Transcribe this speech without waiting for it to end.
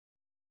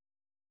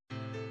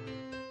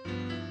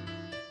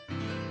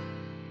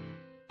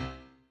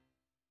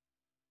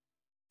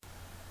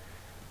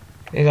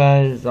Hey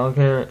guys, Donk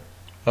here,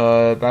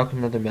 back with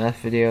another math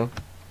video.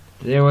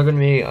 Today we're going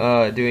to be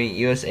doing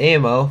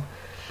USAMO,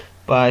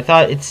 but I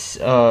thought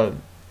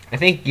I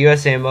think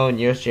USAMO and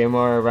USJMO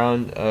are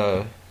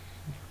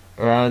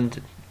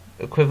around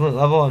equivalent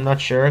level. I'm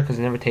not sure because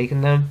I've never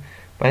taken them,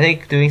 but I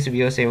think doing some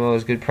USAMO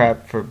is good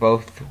prep for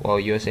both, well,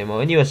 USAMO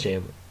and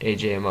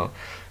USJMO.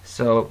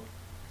 So,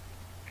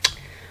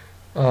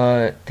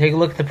 take a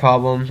look at the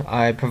problem.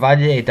 I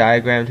provided a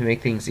diagram to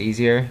make things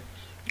easier.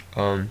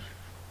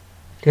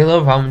 Take a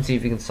little problem and see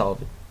if you can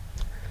solve it.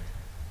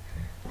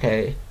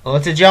 Okay, well,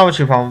 it's a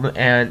geometry problem,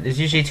 and there's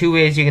usually two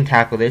ways you can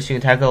tackle this. You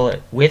can tackle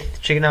it with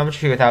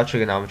trigonometry or without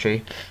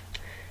trigonometry.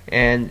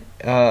 And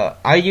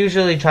I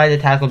usually try to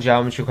tackle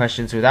geometry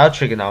questions without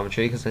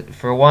trigonometry because,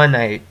 for one,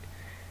 I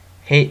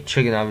hate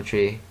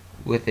trigonometry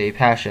with a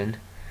passion.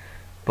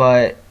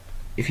 But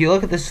if you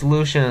look at the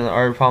solution in the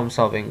art of problem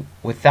solving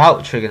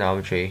without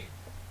trigonometry,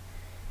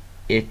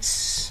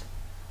 it's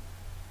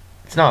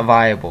not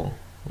viable.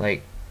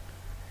 Like,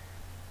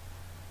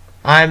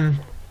 I'm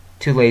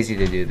too lazy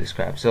to do this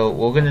crap. So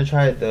we're going to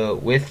try the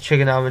with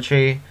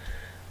trigonometry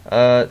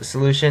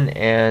solution,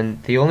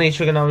 and the only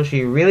trigonometry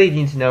you really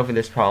need to know for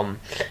this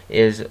problem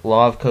is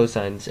law of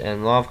cosines.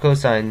 And law of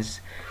cosines,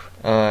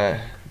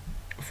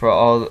 for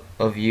all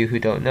of you who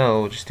don't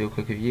know, we'll just do a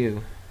quick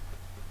review.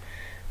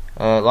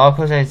 Law of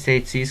cosines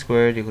states c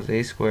squared equals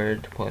a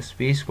squared plus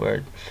b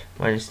squared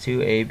minus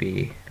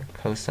 2ab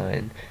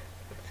cosine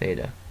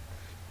theta.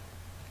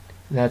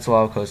 That's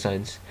law of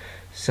cosines.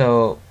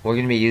 So we're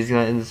going to be using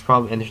that in this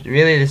problem, and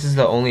really this is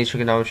the only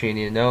trigonometry you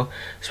need to know.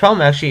 This problem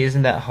actually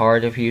isn't that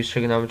hard if you use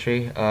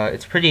trigonometry.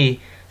 It's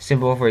pretty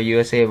simple for a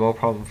USAMO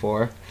problem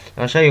 4. And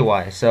I'll show you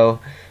why. So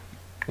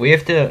we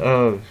have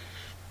to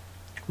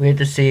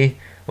see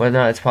whether or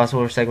not it's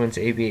possible for segments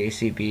AB,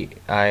 AC,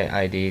 BI,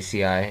 ID,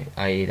 CI,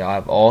 IE to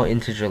have all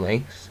integer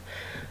lengths.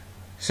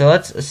 So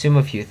let's assume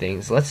a few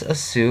things. Let's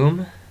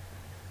assume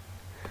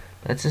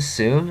that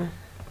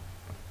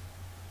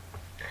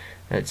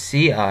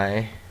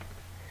CI,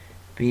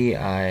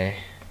 BI,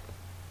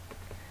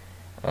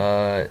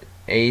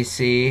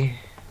 AC,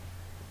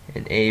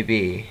 and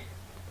AB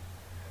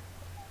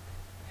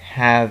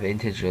have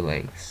integer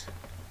lengths.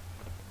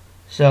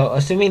 So,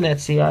 assuming that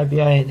CI,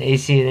 BI, and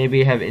AC and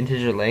AB have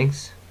integer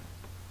lengths,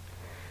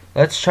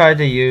 let's try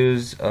to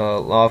use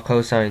law of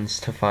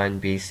cosines to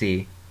find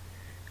BC.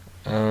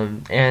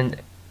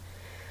 And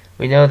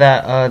we know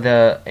that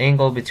the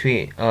angle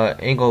between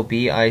angle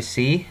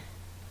BIC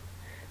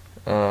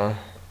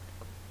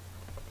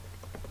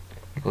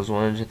equals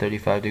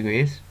 135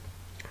 degrees.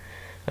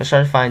 Let's try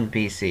to find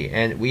BC.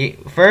 And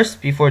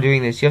before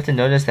doing this, you have to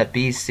notice that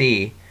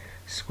BC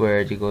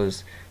squared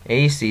equals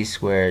AC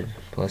squared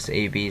plus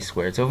AB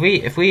squared. So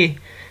if we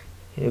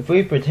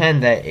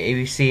pretend that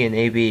ABC and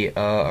AB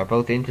are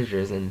both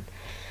integers, and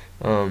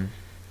then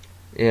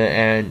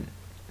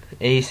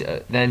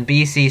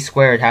BC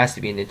squared has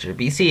to be an integer.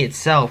 BC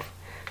itself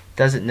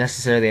doesn't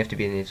necessarily have to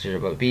be an integer,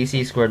 but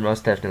BC squared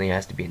most definitely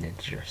has to be an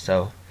integer.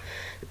 So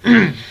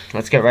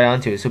let's get right on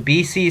to it. So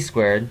BC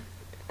squared,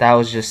 that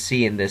was just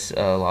C in this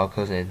law of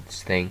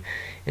cosines thing,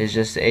 is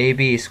just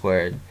AB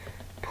squared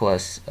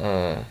plus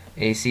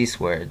AC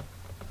squared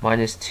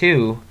minus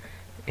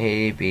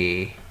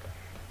 2AB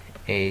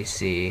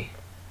AC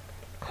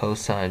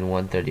cosine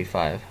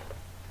 135.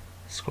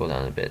 Scroll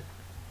down a bit.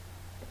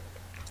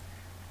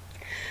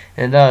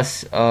 And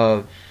thus,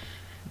 what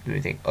do we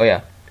think? Oh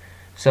yeah.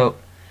 So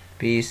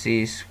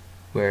BC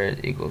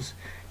squared equals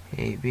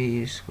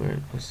AB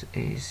squared plus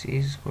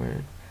AC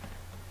squared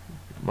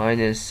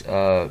minus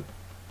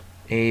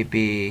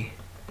AB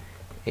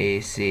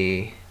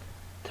AC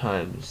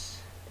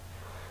times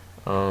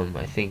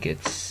I think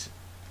it's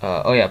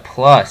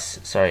plus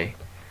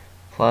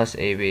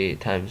AB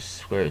times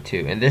square root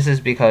 2. And this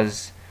is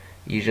because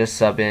you just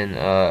sub in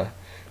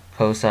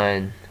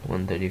cosine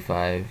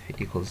 135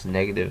 equals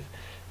negative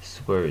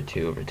square root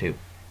 2 over 2.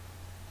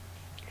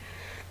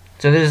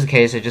 So this is the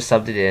case. I just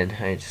subbed it in.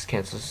 I just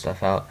cancel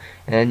stuff out,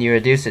 and then you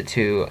reduce it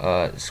to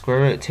square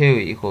root 2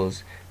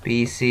 equals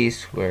BC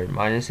squared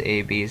minus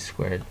AB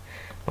squared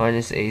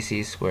minus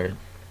AC squared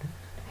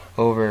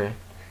over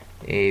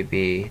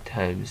AB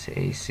times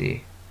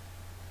AC.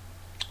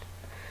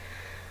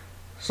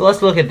 So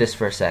let's look at this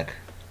for a sec.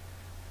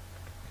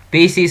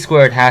 BC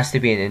squared has to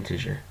be an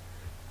integer.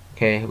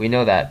 Okay, we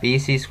know that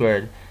BC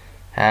squared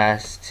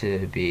has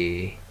to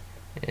be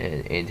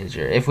an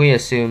integer if we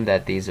assume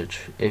that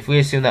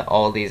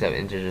all these have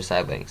integer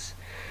side lengths.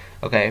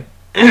 Okay.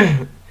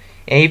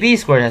 AB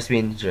squared has to be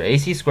an integer,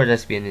 AC squared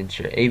has to be an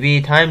integer,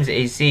 AB times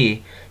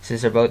AC,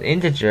 since they're both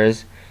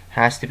integers,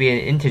 has to be an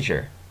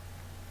integer.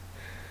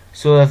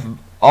 So if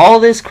all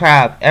this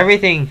crap,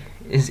 everything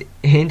is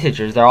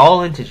integers, they're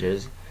all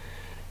integers,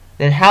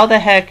 then how the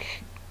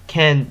heck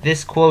can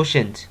this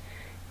quotient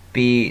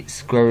be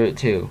square root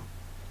 2?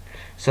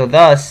 So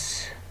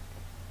thus,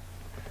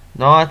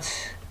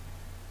 not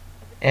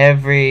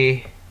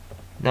every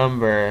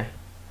number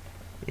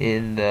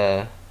in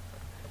the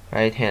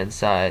right hand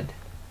side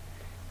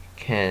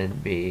can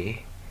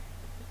be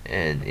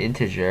an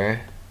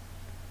integer,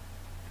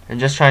 I'm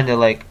just trying to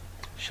like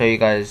show you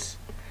guys,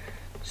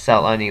 just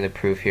outlining the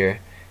proof here.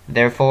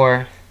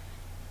 Therefore,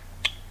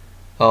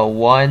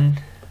 1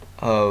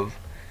 of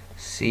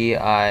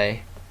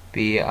CI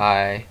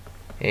BI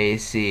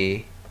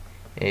AC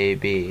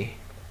AB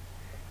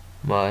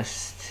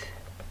must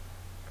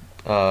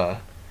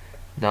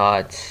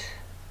not,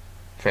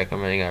 frick,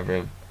 I'm running out of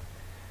room,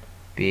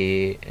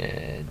 be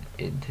an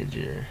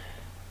integer.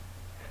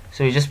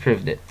 So we just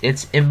proved it.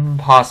 It's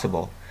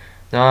impossible.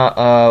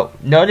 Now,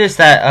 notice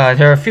that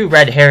there are a few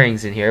red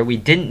herrings in here. We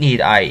didn't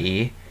need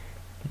IE.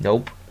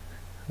 Nope.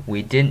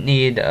 We didn't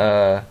need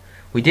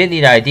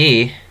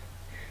ID.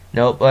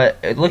 Nope.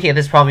 But looking at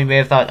this problem, you may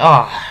have thought,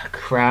 oh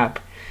crap,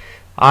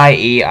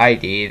 IE,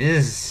 ID.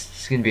 This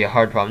is going to be a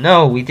hard problem.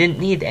 No, we didn't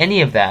need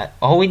any of that.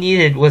 All we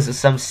needed was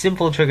some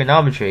simple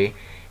trigonometry,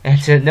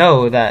 and to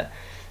know that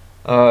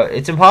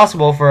it's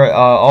impossible for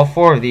all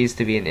 4 of these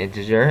to be an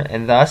integer,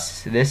 and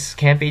thus this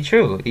can't be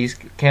true. These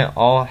can't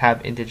all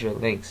have integer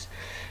lengths.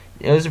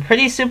 It was a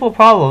pretty simple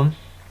problem,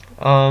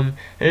 but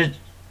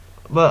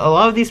a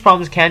lot of these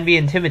problems can be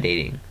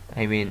intimidating.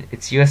 I mean,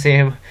 it's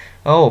USAMO.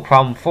 Oh,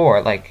 problem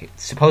 4. Like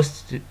it's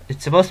supposed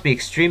to be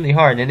extremely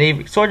hard, and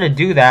they sort of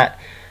do that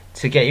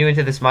to get you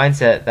into this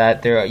mindset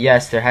that there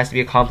has to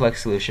be a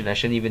complex solution. I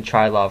shouldn't even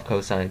try law of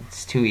cosine.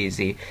 It's too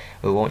easy.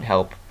 It won't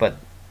help. But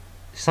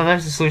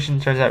sometimes the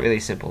solution turns out really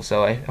simple.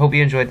 So I hope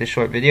you enjoyed this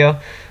short video.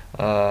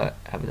 Have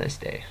a nice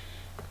day.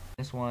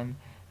 -1,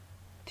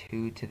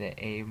 2 to the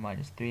a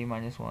minus 3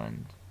 minus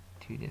 1,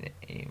 2 to the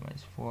a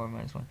minus 4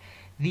 minus 1.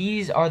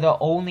 These are the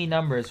only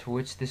numbers for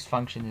which this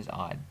function is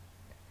odd.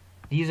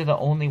 These are the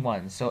only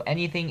ones. So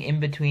anything in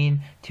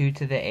between 2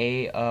 to the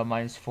a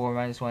minus 4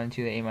 minus 1,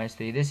 2 to the a minus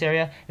 3, this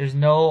area, there's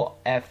no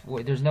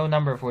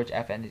number for which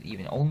fn is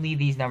even. Only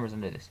these numbers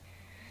under this.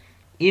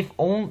 If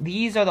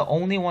these are the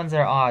only ones that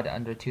are odd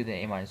under 2 to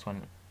the a minus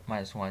 1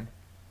 minus 1,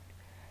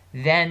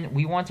 then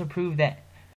we want to prove that